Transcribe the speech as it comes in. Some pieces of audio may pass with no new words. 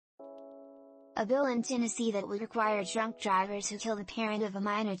A bill in Tennessee that would require drunk drivers who kill the parent of a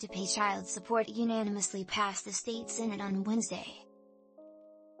minor to pay child support unanimously passed the state Senate on Wednesday.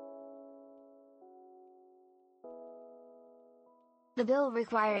 The bill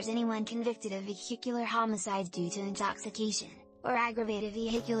requires anyone convicted of vehicular homicide due to intoxication, or aggravated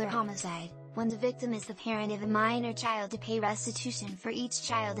vehicular homicide, when the victim is the parent of a minor child, to pay restitution for each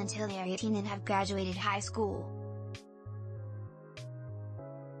child until they are 18 and have graduated high school.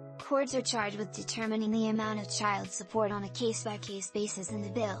 Courts are charged with determining the amount of child support on a case-by-case basis in the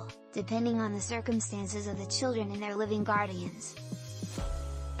bill, depending on the circumstances of the children and their living guardians.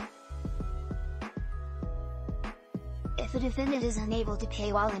 If a defendant is unable to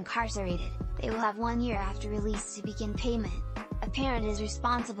pay while incarcerated, they will have 1 year after release to begin payment. A parent is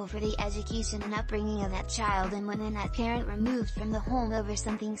responsible for the education and upbringing of that child, and when that parent removed from the home over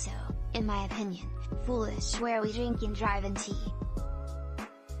something so, in my opinion, foolish, where we drink and drive and tea.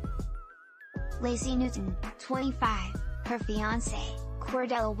 Lacey Newton, 25, her fiancé,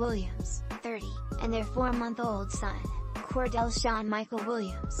 Cordell Williams, 30, and their 4-month-old son, Cordell Sean Michael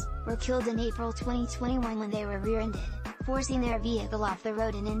Williams, were killed in April 2021 when they were rear-ended, forcing their vehicle off the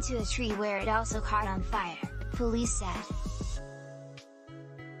road and into a tree where it also caught on fire, police said.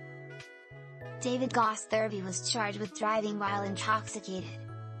 David Goss Thurvey was charged with driving while intoxicated.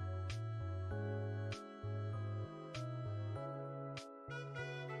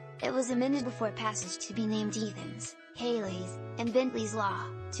 It was amended before passage to be named Ethan's, Haley's, and Bentley's Law,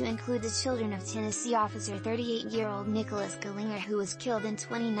 to include the children of Tennessee officer 38-year-old Nicholas Gallinger, who was killed in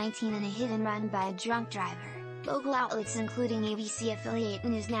 2019 in a hit-and-run by a drunk driver, local outlets including ABC affiliate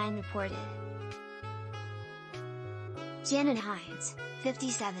News 9 reported. Janet Hines,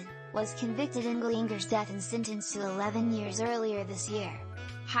 57, was convicted in Gallinger's death and sentenced to 11 years earlier this year.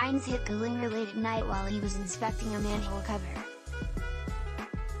 Hines hit Gallinger late at night while he was inspecting a manhole cover.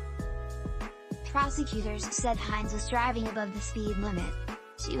 Prosecutors said Hines was driving above the speed limit.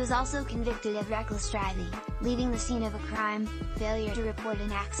 She was also convicted of reckless driving, leaving the scene of a crime, failure to report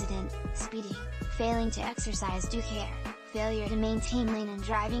an accident, speeding, failing to exercise due care, failure to maintain lane and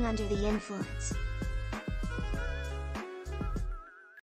driving under the influence.